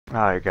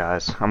Alright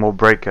guys, I'm gonna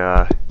break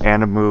a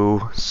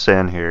Animu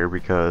sin here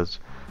because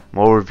I'm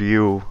gonna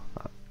review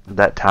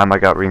that time I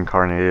got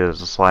reincarnated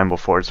as a slime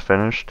before it's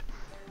finished.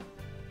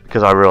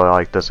 Because I really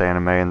like this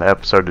anime, and the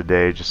episode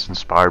today just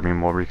inspired me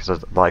more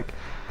because like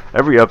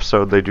every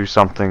episode they do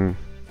something,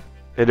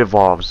 it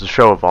evolves, the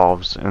show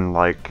evolves, and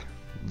like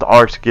the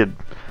arcs get,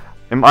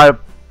 in my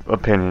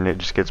opinion, it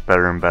just gets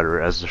better and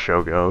better as the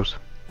show goes.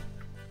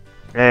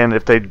 And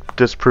if they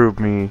disprove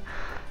me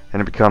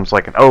and it becomes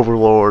like an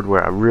overlord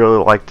where I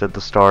really liked at the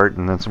start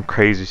and then some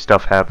crazy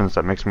stuff happens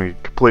that makes me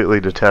completely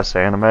detest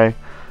anime,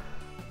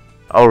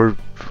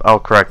 I'll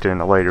correct it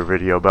in a later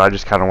video, but I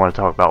just kind of want to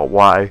talk about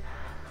why.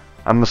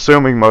 I'm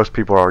assuming most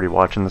people are already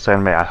watching this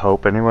anime, I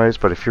hope anyways,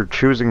 but if you're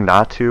choosing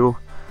not to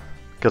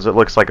because it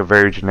looks like a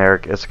very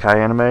generic isekai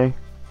anime,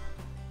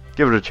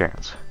 give it a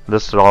chance.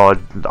 This is all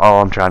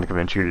I'm trying to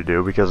convince you to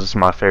do because this is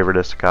my favorite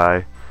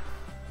isekai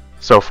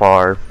so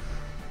far.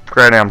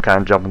 Granted, I'm kind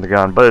of jumping the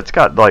gun, but it's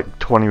got like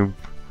 20, I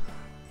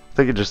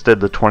think it just did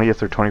the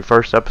 20th or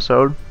 21st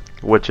episode,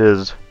 which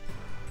is,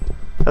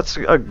 that's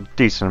a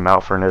decent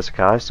amount for an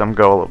isekai. Some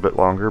go a little bit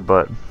longer,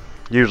 but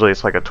usually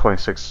it's like a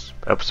 26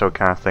 episode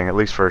kind of thing, at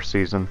least for a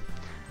season.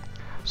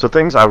 So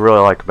things I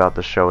really like about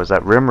this show is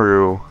that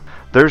Rimuru,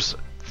 there's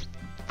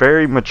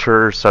very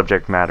mature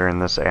subject matter in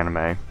this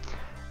anime,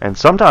 and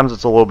sometimes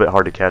it's a little bit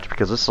hard to catch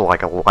because this is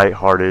like a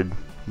lighthearted,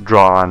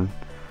 drawn,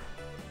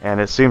 and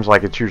it seems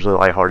like it's usually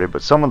lighthearted,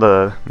 but some of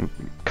the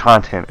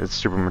content is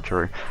super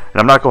mature.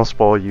 And I'm not going to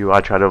spoil you, I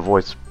try to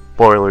avoid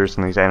spoilers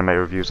in these anime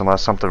reviews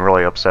unless something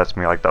really upsets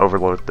me, like the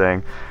Overlord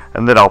thing,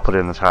 and then I'll put it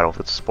in the title if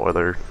it's a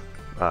spoiler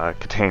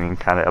containing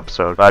kind of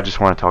episode. But I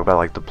just want to talk about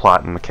like the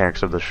plot and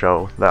mechanics of the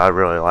show that I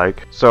really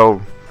like. So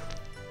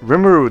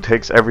Rimuru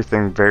takes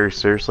everything very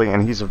seriously,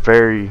 and he's a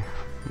very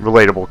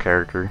relatable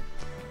character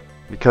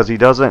because he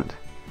doesn't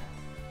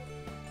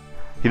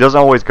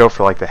always go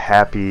for like the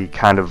happy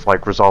kind of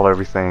like resolve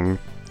everything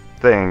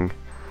thing.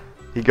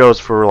 He goes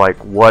for like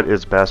what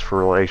is best for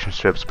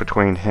relationships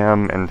between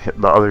him and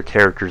the other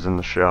characters in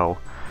the show.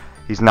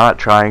 He's not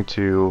trying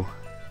to,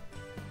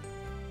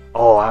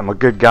 oh, I'm a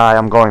good guy,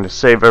 I'm going to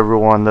save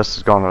everyone,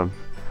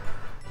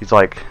 he's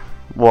like,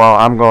 well,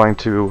 I'm going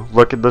to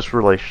look at this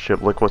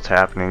relationship, look what's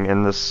happening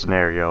in this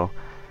scenario,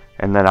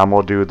 and then I'm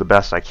going to do the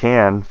best I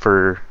can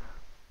for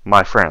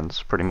my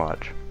friends, pretty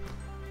much.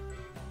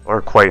 Or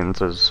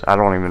acquaintances. I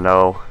don't even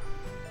know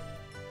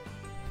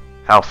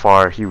how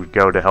far he would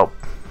go to help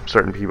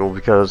certain people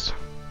because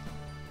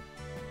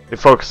it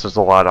focuses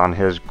a lot on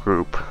his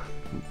group,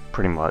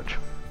 pretty much.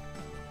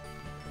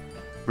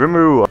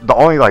 Rimuru, the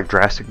only like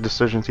drastic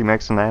decisions he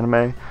makes in the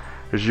anime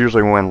is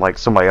usually when like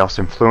somebody else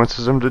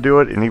influences him to do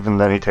it, and even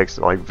then he takes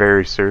it like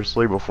very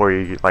seriously before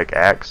he like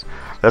acts.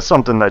 That's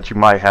something that you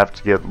might have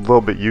to get a little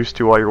bit used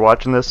to while you're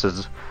watching this,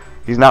 is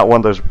he's not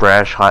one of those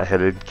brash,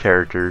 hot-headed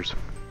characters.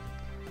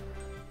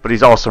 But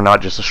he's also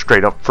not just a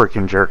straight up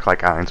freaking jerk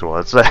like Ainz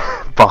was.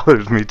 That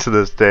bothers me to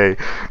this day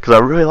because I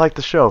really like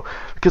the show.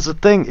 Because the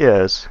thing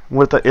is,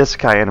 with an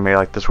isekai anime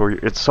like this, where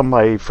it's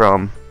somebody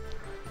from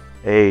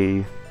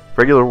a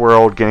regular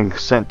world getting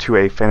sent to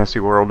a fantasy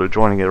world or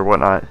joining it or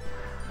whatnot,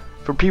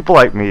 for people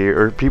like me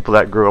or people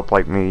that grew up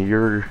like me,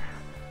 your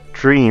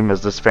dream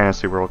is this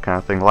fantasy world kind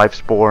of thing. Life's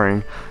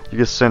boring. You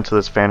get sent to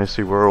this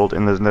fantasy world,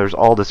 and then there's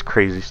all this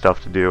crazy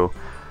stuff to do.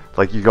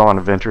 Like you go on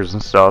adventures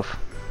and stuff.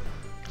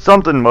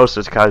 Something most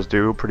isekais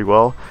do pretty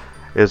well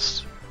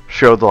is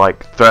show the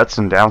like threats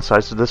and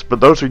downsides to this, but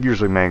those are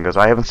usually mangas.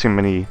 I haven't seen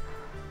many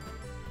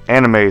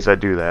animes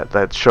that do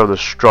that show the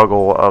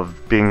struggle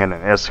of being in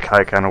an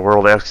isekai kind of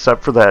world,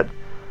 except for that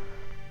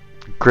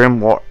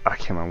Grimoire, I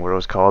can't remember what it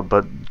was called,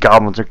 but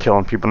goblins are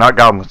killing people. Not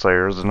Goblin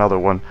Slayer, is another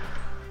one.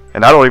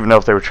 And I don't even know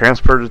if they were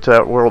transported to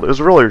that world. It was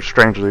really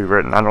strangely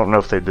written. I don't know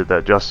if they did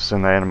that justice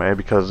in the anime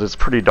because it's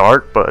pretty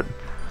dark, but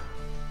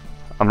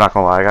I'm not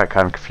gonna lie, I got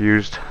kind of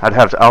confused.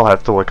 I'll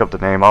have to look up the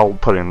name. I'll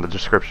put it in the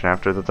description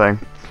after the thing.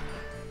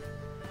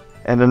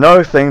 And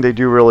another thing they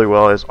do really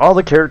well is all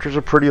the characters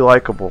are pretty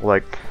likable.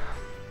 Like,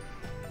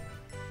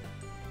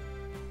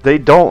 they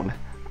don't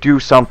do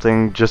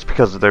something just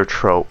because of their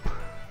trope,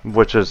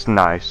 which is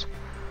nice.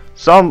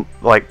 Some,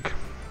 like,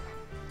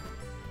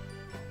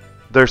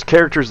 there's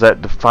characters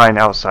that define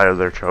outside of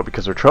their trope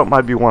because their trope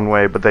might be one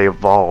way, but they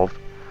evolve,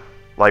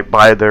 like,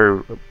 by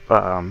their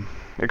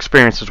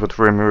experiences with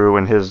Rimuru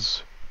and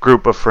his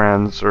group of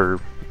friends or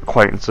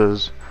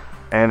acquaintances,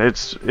 and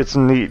it's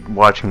neat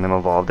watching them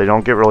evolve. They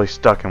don't get really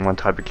stuck in one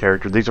type of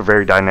character. These are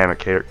very dynamic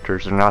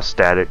characters. They're not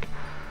static,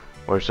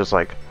 where it's just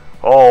like,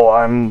 oh,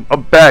 I'm a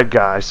bad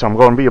guy, so I'm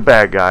going to be a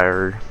bad guy,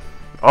 or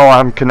oh,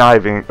 I'm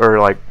conniving, or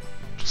like,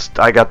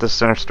 I got this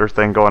sinister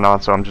thing going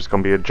on, so I'm just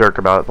going to be a jerk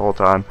about it the whole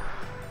time.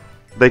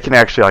 They can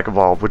actually like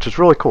evolve, which is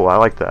really cool. I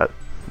like that.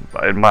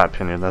 In my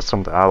opinion, that's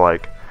something I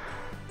like.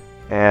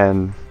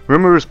 And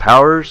Rimuru's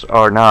powers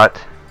are not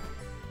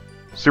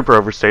super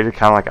overstated,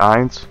 kind of like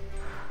Ainz.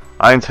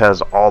 Ainz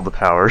has all the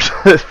powers,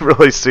 it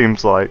really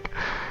seems like.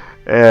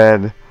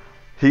 And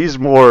he's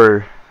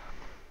more,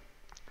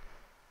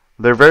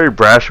 they're very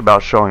brash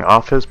about showing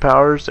off his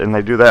powers, and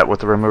they do that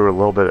with Rimuru a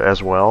little bit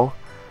as well.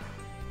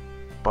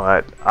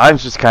 But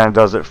Ainz just kind of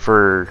does it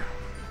for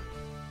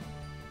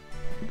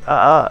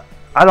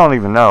I don't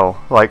even know.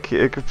 Like,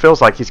 it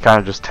feels like he's kind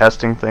of just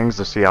testing things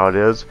to see how it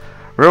is.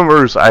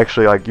 Rumour's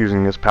actually like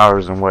using his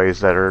powers in ways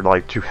that are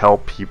like to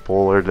help people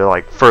or to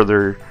like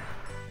further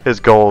his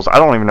goals. I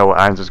don't even know what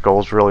Ainz's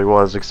goals really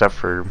was, except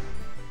for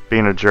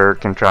being a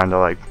jerk and trying to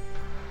like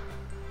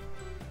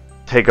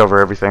take over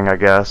everything, I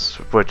guess,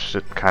 which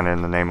is kind of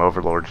in the name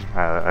Overlord,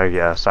 I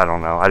guess. I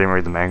don't know. I didn't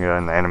read the manga,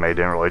 and the anime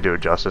didn't really do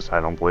it justice, I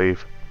don't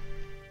believe.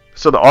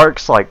 So the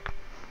arcs, like,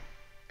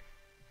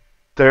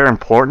 they're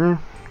important,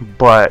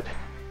 but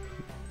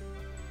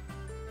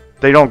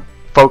they don't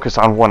focus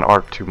on one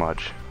arc too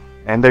much.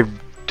 And they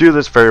do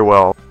this very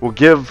well. We'll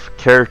give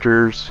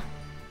characters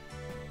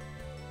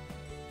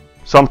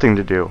something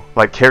to do.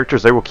 Like,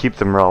 characters, they will keep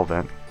them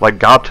relevant. Like,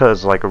 Gapta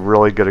is like a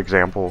really good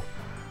example,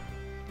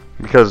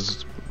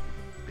 because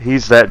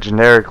he's that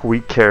generic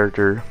weak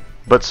character,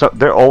 but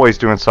they're always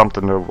doing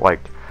something to like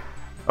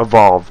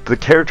evolve. The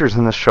characters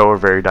in this show are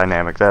very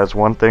dynamic. That is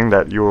one thing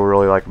that you will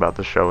really like about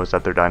the show, is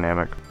that they're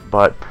dynamic.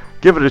 But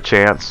give it a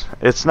chance.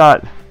 It's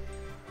not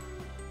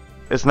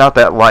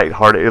that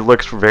lighthearted. It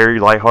looks very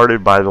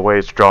lighthearted by the way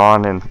it's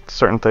drawn and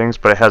certain things,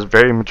 but it has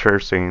very mature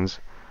scenes,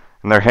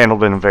 and they're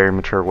handled in a very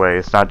mature way.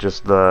 It's not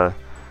just the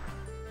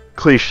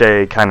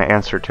cliche kind of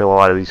answer to a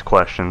lot of these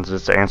questions.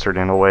 It's answered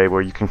in a way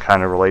where you can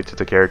kind of relate to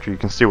the character. You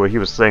can see what he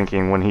was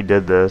thinking when he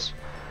did this,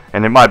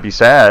 and it might be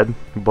sad,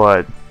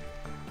 but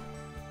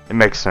it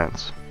makes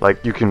sense.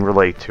 Like, you can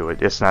relate to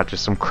it. It's not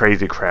just some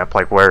crazy crap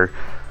like where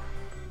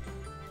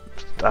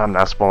I'm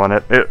not spoiling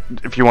it.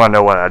 If you want to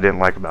know what I didn't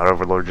like about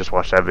Overlord, just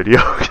watch that video.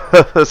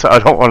 So I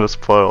don't want to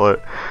spoil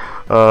it.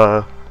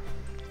 I'm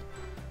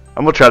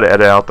gonna try to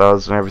edit out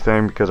those and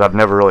everything, because I've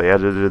never really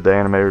edited the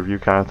anime review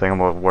kind of thing. I'm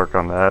gonna work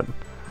on that,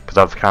 because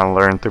I've kind of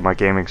learned through my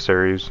gaming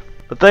series.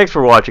 But thanks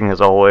for watching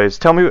as always.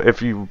 Tell me,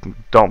 if you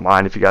don't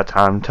mind, if you got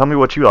time, tell me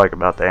what you like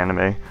about the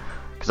anime.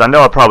 Because I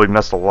know I probably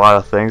missed a lot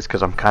of things,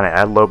 because I'm kind of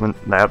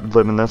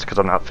ad-libbing this, because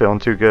I'm not feeling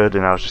too good,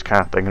 and I was just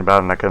kind of thinking about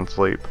it and I couldn't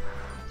sleep.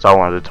 So I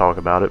wanted to talk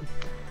about it.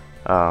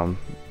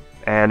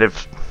 And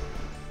if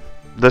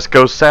this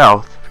goes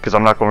south, because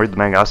I'm not going to read the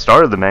manga, I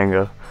started the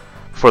manga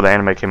before the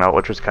anime came out,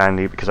 which was kind of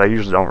neat, because I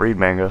usually don't read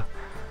manga.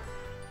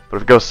 But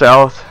if it goes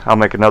south, I'll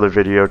make another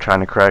video trying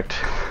to correct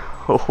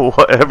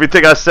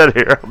everything I said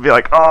here. I'll be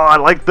like, oh, I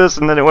like this,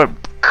 and then it went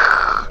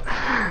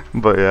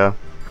but yeah.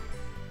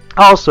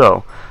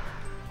 Also,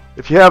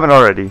 if you haven't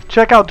already,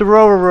 check out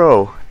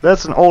Dororo.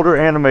 That's an older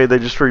anime they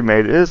just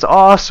remade. It is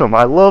awesome.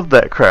 I love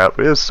that crap.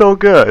 It is so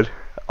good.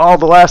 Oh,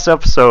 the last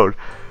episode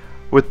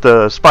with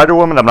the Spider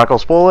Woman, I'm not going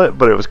to spoil it,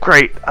 but it was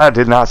great. I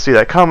did not see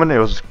that coming. It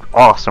was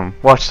awesome.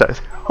 Watch that.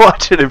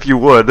 Watch it if you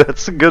would.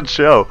 That's a good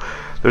show.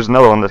 There's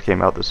another one that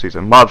came out this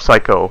season, Mob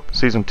Psycho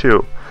Season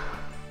 2.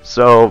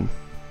 So,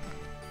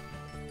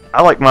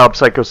 I like Mob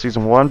Psycho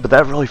Season 1, but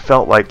that really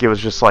felt like it was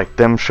just like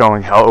them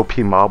showing how OP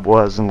Mob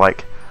was, and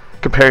like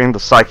comparing the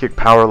psychic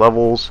power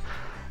levels.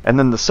 And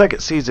then the second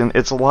season,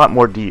 it's a lot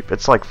more deep.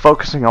 It's like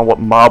focusing on what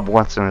Mob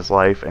wants in his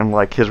life, and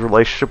like his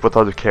relationship with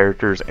other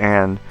characters,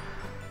 and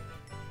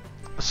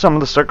some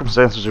of the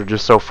circumstances are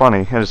just so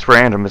funny, and it's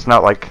random. It's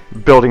not like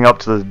building up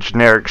to the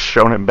generic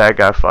shonen bad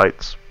guy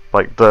fights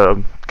like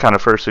the kind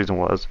of first season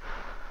was.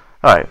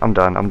 Alright, I'm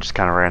done. I'm just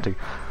kind of ranting.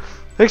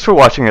 Thanks for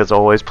watching as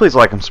always. Please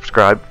like and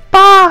subscribe.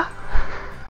 Bye!